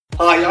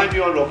Hi, I'm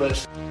Bjorn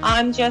Roberts.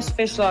 I'm Jess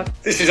Fishlock.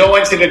 This is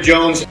Owen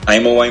Taylor-Jones.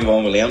 I'm Owain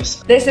Vaughan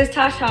Williams. This is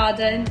Tash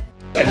Harden.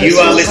 And you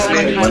are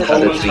listening to the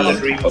Coleman Coleman Had Had a a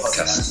Dream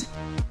podcast.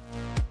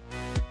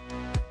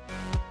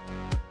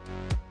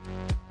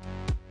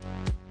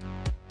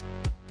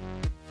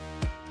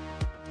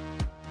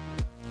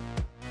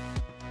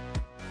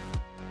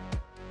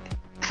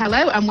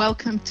 Hello and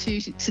welcome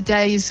to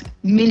today's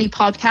mini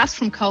podcast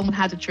from Coleman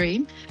Had a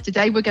Dream.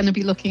 Today we're going to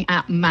be looking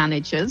at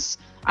managers.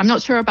 I'm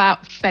not sure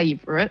about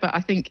favourite, but I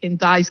think in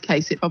Di's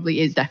case it probably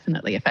is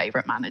definitely a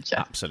favourite manager.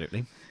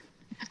 Absolutely.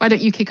 Why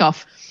don't you kick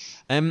off?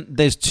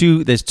 There's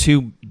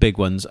two big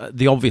ones.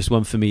 The obvious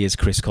one for me is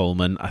Chris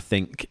Coleman. I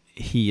think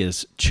he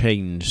has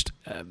changed,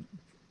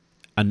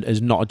 and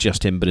is not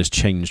just him, but has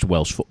changed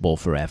Welsh football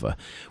forever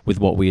with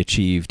what we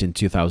achieved in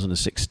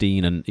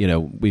 2016. And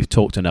we've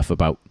talked enough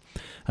about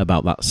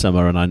that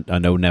summer, and I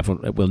know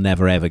we'll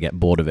never ever get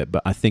bored of it.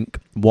 But I think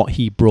what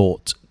he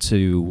brought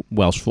to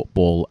Welsh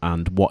football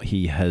and what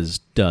he has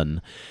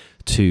done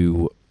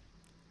to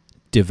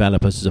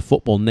develop us as a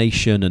football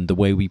nation and the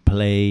way we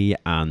play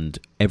and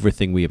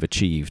everything we have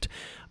achieved,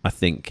 I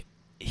think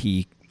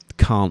he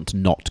can't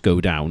not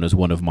go down as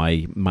one of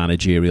my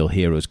managerial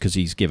heroes, because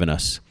he's given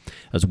us,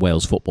 as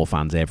Wales football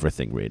fans,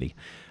 everything really.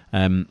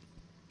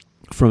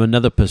 From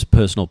another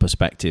personal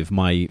perspective,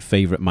 my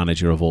favourite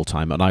manager of all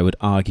time, and I would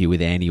argue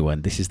with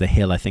anyone, this is the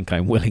hill I think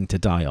I'm willing to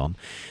die on,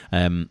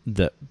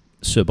 that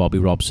Sir Bobby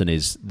Robson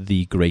is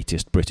the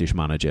greatest British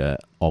manager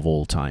of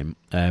all time.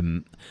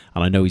 And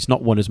I know he's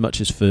not won as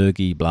much as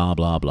Fergie, blah,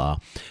 blah, blah,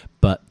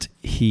 but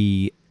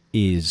he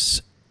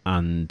is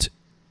and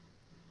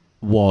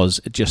was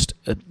just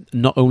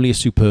not only a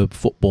superb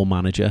football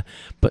manager,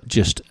 but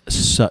just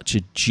such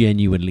a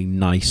genuinely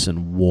nice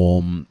and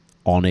warm,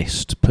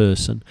 honest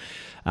person.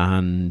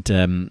 And,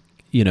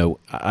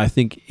 I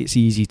think it's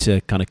easy to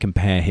kind of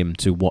compare him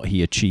to what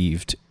he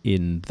achieved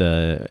in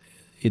the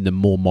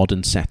more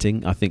modern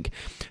setting. I think,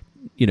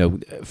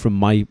 from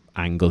my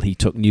angle, he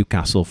took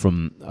Newcastle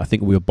from, I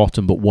think we were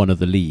bottom but one of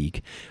the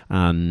league,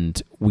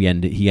 and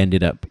he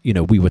ended up,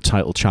 we were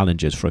title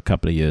challengers for a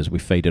couple of years. We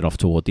faded off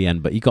toward the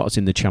end, but he got us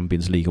in the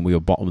Champions League and we were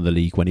bottom of the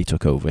league when he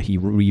took over. He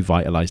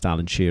revitalised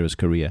Alan Shearer's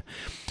career.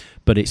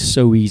 But it's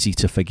so easy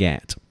to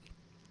forget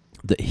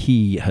that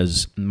he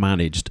has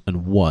managed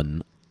and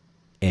won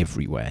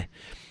everywhere.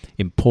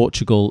 In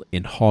Portugal,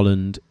 in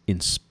Holland, in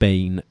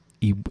Spain,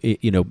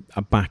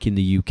 back in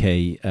the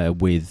UK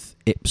with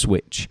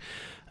Ipswich,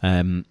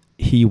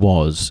 he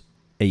was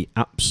a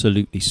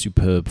absolutely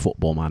superb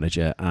football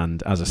manager,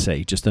 and as I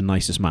say, just the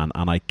nicest man.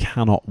 And I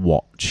cannot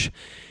watch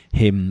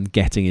him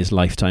getting his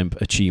Lifetime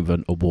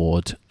Achievement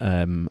Award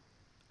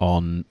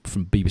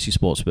from BBC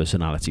Sports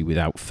Personality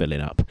without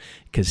filling up,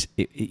 because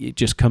it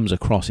just comes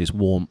across his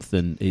warmth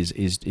and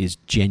his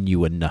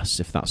genuineness,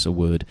 if that's a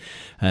word.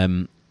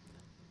 And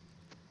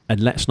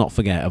let's not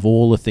forget, of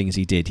all the things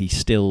he did, he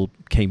still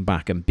came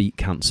back and beat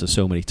cancer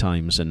so many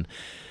times, and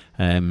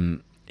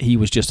he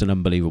was just an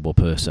unbelievable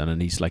person,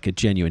 and he's like a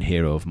genuine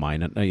hero of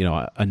mine. And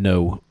I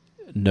know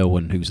no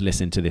one who's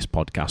listening to this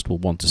podcast will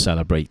want to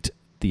celebrate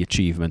the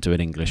achievement of an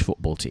English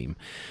football team,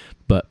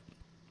 but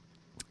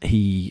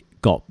he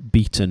got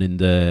beaten in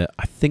the,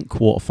 I think,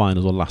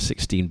 quarterfinals or last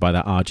 16 by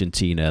that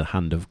Argentina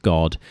hand of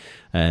God,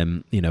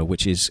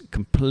 which is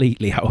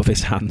completely out of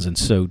his hands and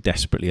so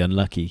desperately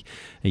unlucky.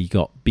 He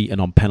got beaten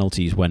on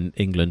penalties when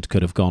England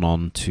could have gone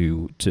on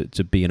to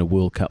be in a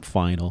World Cup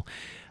final.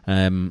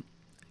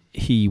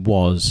 He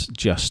was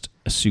just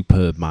a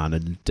superb man,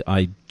 and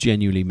I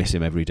genuinely miss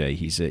him every day.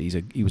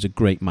 He was a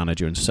great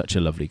manager and such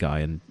a lovely guy,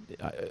 and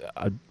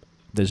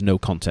there's no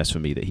contest for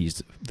me that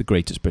he's the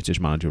greatest British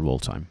manager of all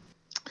time.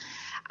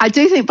 I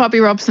do think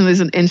Bobby Robson is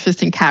an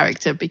interesting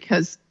character,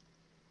 because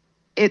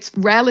it's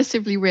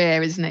relatively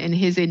rare, isn't it, in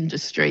his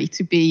industry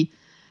to be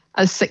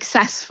as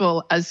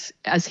successful as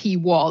he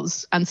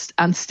was and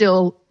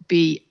still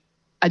be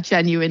a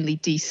genuinely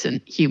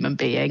decent human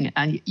being,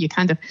 and you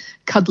kind of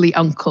cuddly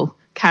uncle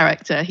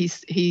character.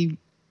 He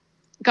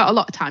got a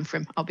lot of time for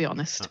him, I'll be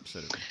honest.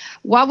 Absolutely.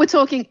 While we're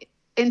talking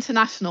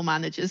international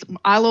managers,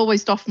 I'll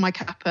always doff my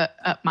cap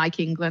at Mike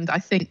England. I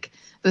think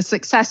the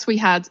success we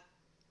had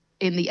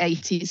in the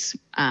 80s,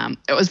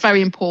 it was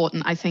very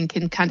important, I think,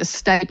 in kind of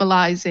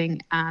stabilising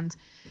and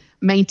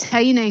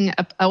maintaining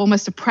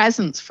almost a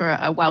presence for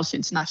a Welsh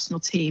international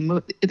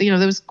team.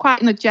 There was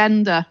quite an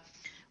agenda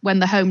when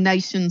the home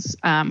nations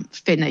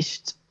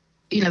finished.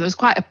 There was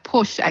quite a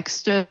push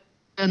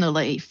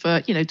externally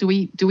for, do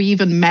we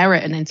even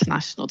merit an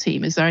international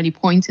team? Is there any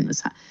point in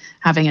us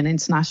having an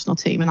international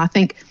team? And I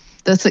think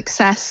the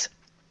success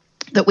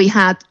that we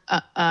had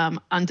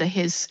under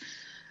his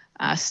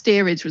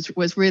steerage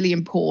was really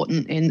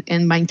important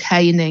in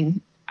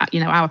maintaining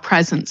our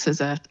presence as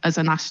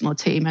a national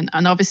team,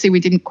 and obviously we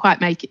didn't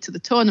quite make it to the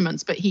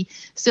tournaments, but he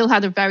still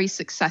had a very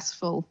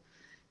successful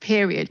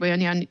period. We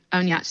only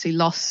actually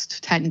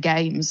lost 10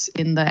 games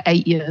in the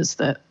 8 years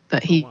that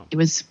he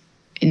was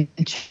in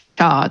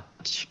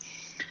charge.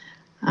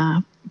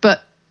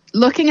 But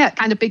looking at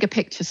kind of bigger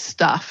picture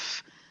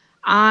stuff,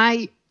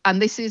 and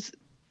this is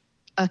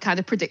a kind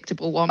of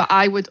predictable one. But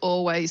I would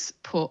always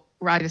put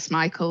Riders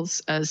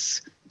Michaels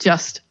as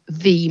just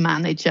the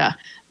manager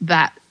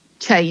that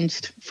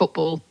changed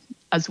football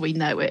as we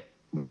know it,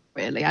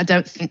 really. I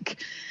don't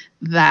think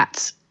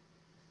that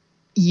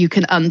you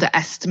can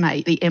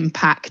underestimate the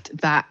impact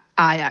that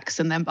Ajax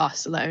and then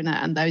Barcelona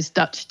and those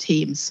Dutch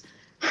teams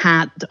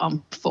had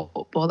on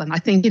football. And I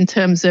think in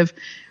terms of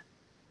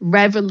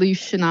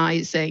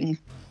revolutionizing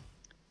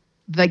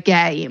the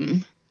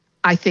game,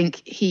 I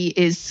think he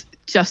is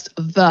just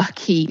the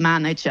key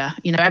manager.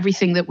 You know,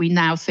 everything that we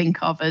now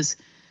think of as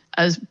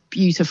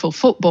beautiful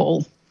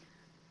football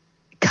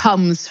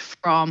comes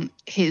from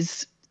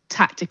his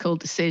tactical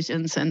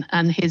decisions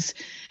and his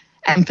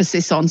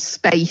emphasis on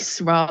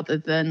space rather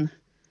than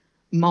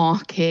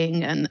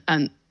marking,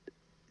 and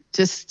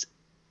just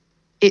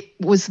it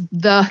was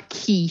the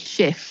key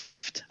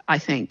shift, I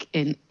think,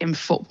 in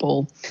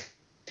football.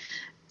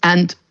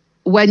 And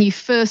when you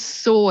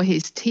first saw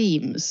his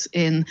teams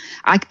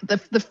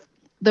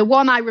the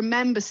one I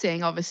remember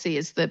seeing obviously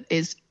is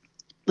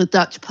the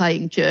Dutch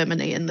playing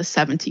Germany in the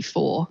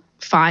 74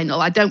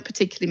 final. I don't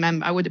particularly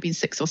remember, I would have been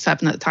 6 or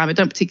 7 at the time. I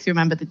don't particularly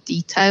remember the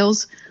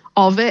details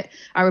of it.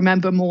 I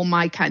remember more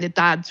my kind of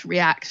dad's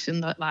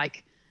reaction that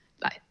like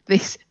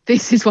this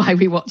is why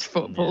we watch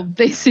football. Yeah.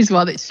 This is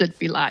what it should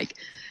be like.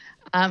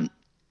 To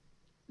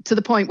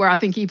the point where I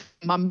think even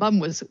my mum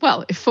was,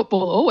 well, if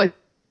football always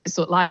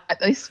looked like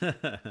this,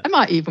 I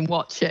might even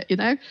watch it, you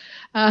know.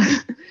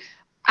 And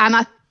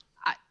I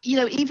you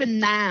know, even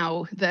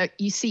now that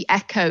you see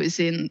echoes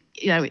in,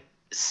 you know,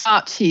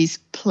 Sarchi's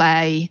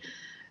play,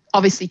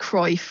 obviously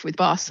Cruyff with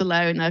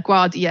Barcelona,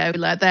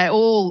 Guardiola, they're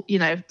all, you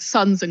know,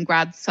 sons and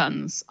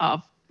grandsons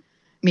of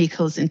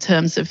Michels in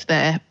terms of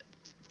the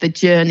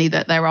journey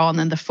that they're on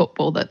and the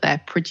football that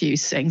they're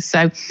producing.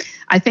 So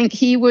I think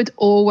he would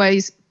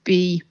always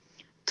be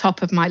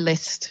top of my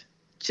list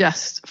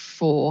just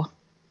for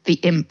the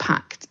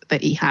impact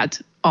that he had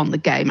on the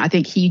game. I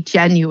think he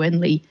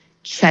genuinely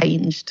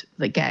changed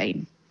the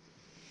game.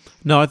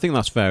 No, I think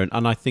that's fair.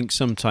 And I think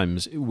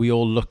sometimes we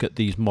all look at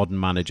these modern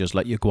managers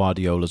like your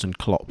Guardiolas and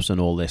Klopps and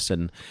all this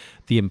and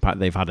the impact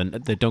they've had.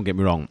 And don't get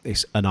me wrong,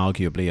 it's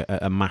unarguably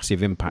a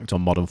massive impact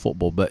on modern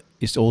football. But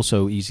it's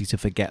also easy to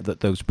forget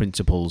that those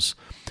principles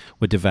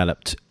were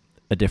developed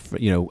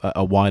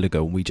a while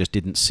ago, and we just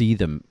didn't see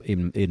them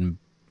in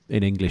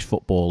English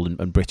football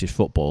and British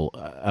football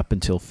up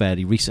until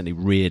fairly recently,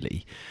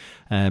 really.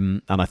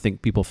 And I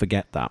think people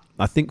forget that.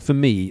 I think for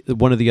me,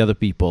 one of the other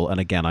people, and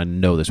again, I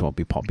know this won't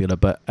be popular,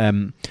 but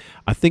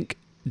I think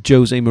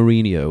Jose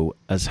Mourinho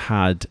has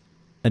had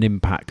an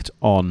impact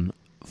on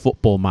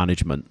football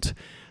management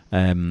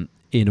in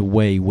a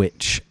way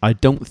which I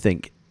don't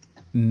think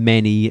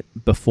many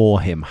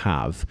before him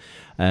have.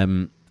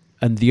 And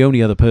the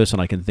only other person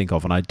I can think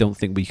of, and I don't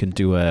think we can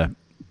do a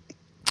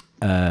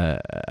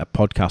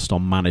podcast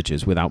on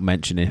managers without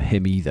mentioning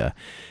him either,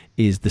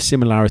 is the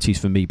similarities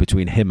for me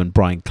between him and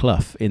Brian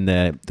Clough in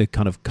the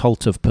kind of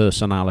cult of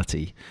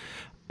personality.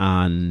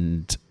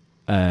 And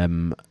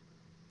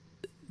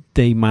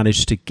they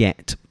managed to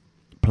get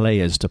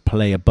players to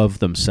play above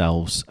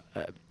themselves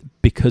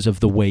because of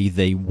the way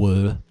they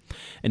were.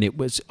 And it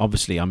was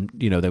obviously,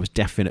 there was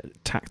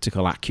definite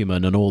tactical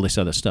acumen and all this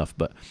other stuff,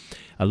 but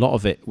a lot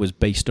of it was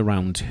based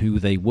around who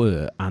they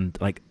were. And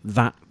like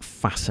that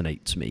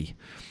fascinates me.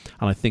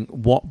 And I think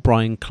what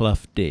Brian Clough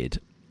did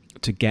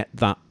to get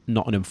that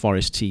Nottingham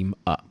Forest team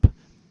up,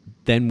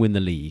 then win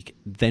the league,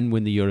 then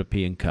win the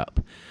European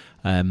Cup,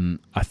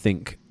 I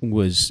think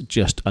was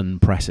just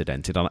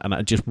unprecedented, and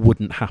it just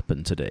wouldn't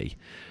happen today.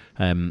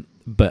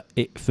 But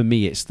for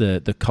me, it's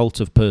the cult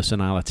of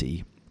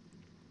personality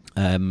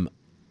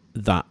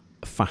that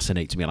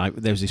fascinates me. And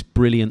there's this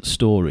brilliant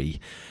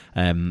story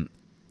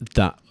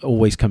that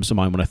always comes to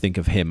mind when I think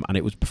of him, and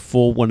it was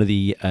before one of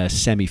the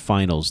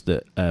semi-finals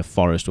that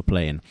Forest were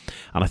playing,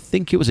 and I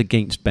think it was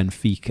against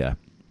Benfica.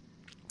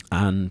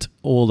 And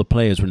all the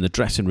players were in the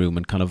dressing room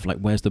and kind of like,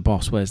 where's the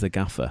boss? Where's the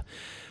gaffer?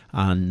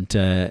 And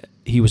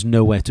he was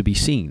nowhere to be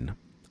seen.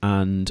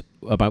 And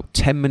about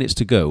 10 minutes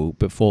to go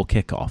before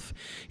kickoff,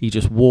 he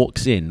just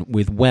walks in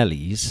with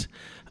wellies,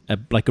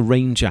 like a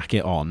rain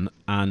jacket on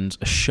and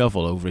a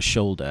shovel over his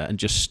shoulder, and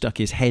just stuck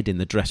his head in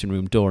the dressing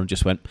room door and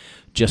just went,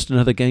 just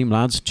another game,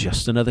 lads,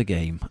 just another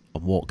game,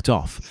 and walked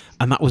off.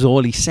 And that was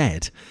all he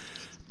said.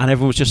 And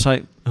everyone was just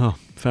like, oh,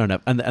 fair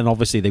enough. And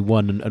obviously they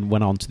won and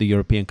went on to the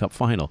European Cup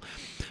final.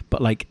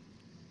 But like,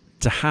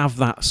 to have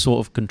that sort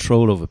of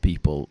control over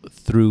people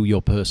through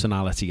your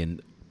personality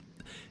and,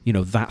 you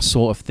know, that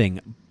sort of thing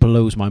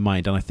blows my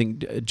mind. And I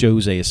think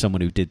Jose is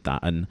someone who did that.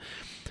 And,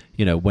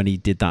 you know, when he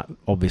did that,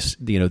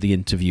 obviously, you know, the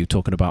interview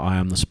talking about I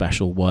am the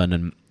special one,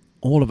 and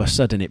all of a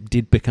sudden it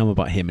did become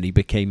about him, and he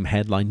became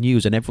headline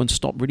news, and everyone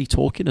stopped really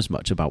talking as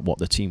much about what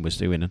the team was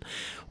doing. And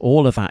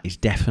all of that is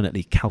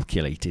definitely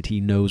calculated. He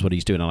knows what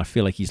he's doing, and I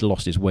feel like he's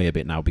lost his way a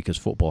bit now because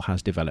football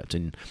has developed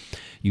and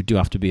you do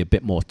have to be a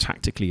bit more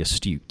tactically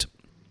astute.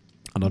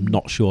 And I'm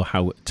not sure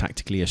how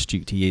tactically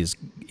astute he is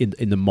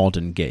in the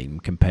modern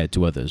game compared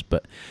to others,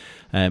 but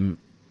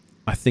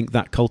I I think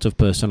that cult of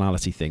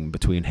personality thing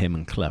between him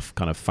and Clough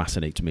kind of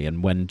fascinates me.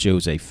 And when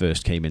Jose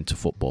first came into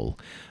football,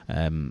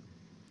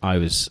 I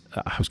was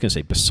going to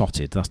say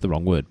besotted. That's the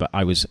wrong word, but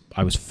I was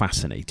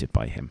fascinated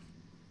by him.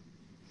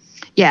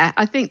 Yeah,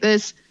 I think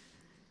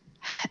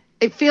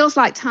it feels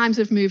like times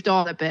have moved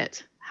on a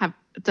bit,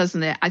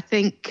 doesn't it? I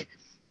think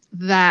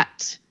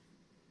that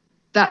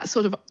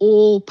sort of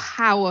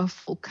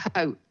all-powerful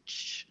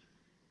coach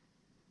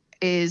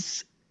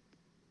is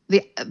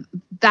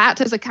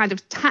that as a kind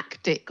of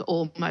tactic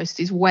almost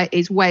is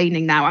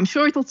waning now. I'm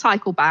sure it'll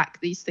cycle back.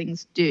 These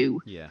things do.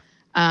 Yeah.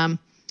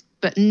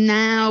 But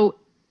now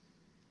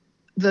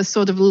the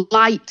sort of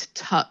light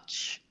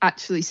touch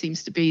actually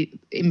seems to be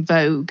in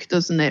vogue,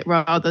 doesn't it?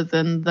 Rather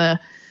than the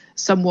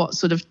somewhat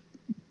sort of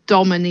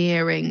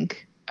domineering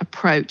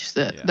approach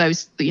that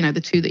those,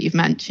 the two that you've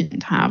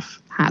mentioned have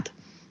had.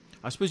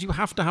 I suppose you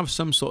have to have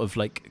some sort of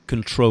like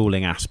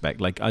controlling aspect.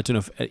 Like, I don't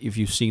know if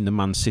you've seen the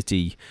Man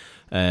City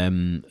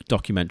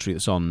documentary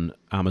that's on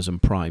Amazon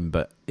Prime,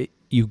 but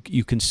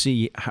you can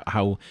see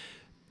how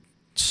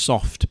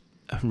soft,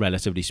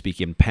 relatively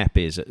speaking, Pep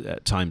is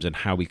at times, and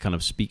how he kind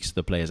of speaks to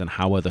the players, and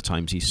how other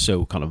times he's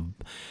so kind of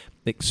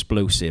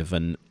explosive.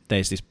 And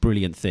there's this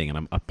brilliant thing,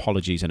 and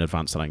apologies in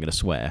advance that I'm going to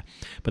swear,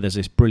 but there's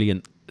this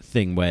brilliant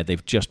thing where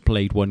they've just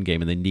played one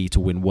game and they need to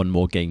win one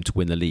more game to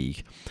win the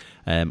league.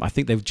 I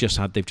think they've just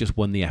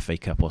won the FA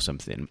Cup or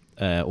something,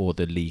 or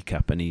the League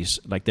Cup, and he's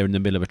like, they're in the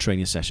middle of a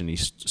training session.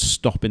 He's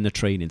stopping the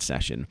training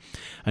session,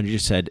 and he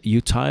just said, "You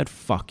tired?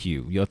 Fuck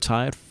you. You're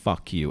tired?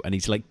 Fuck you." And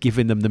he's like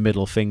giving them the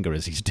middle finger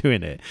as he's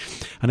doing it,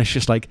 and it's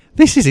just like,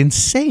 this is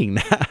insane.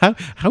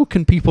 How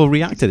can people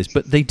react to this?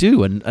 But they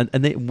do,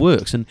 and it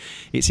works, and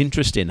it's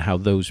interesting how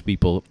those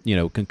people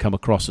can come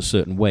across a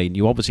certain way. And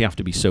you obviously have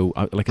to be so,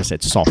 like I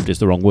said, soft is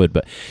the wrong word,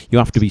 but you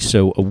have to be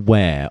so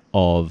aware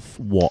of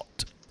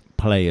what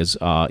players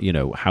are,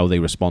 how they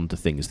respond to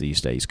things these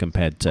days,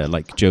 compared to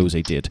like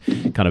Jose did,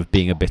 kind of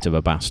being a bit of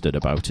a bastard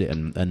about it,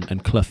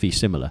 and Cloughie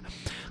similar.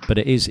 But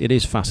it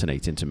is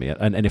fascinating to me,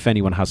 and if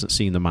anyone hasn't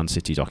seen the Man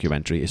City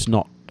documentary, it's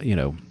not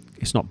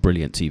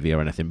brilliant TV or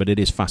anything, but it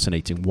is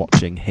fascinating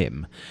watching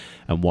him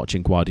and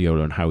watching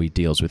Guardiola and how he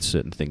deals with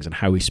certain things and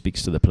how he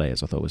speaks to the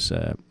players. I thought was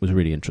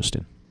really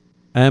interesting.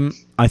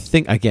 I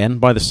think, again,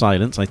 by the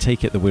silence, I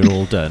take it that we're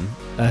all done.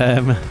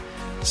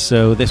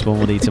 So this one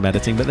will need some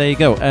editing, but there you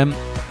go.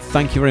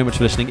 Thank you very much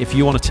for listening. If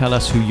you want to tell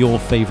us who your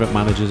favourite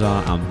managers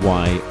are and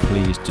why,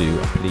 please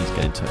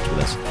get in touch with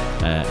us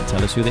and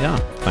tell us who they are.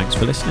 Thanks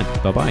for listening.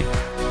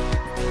 Bye-bye.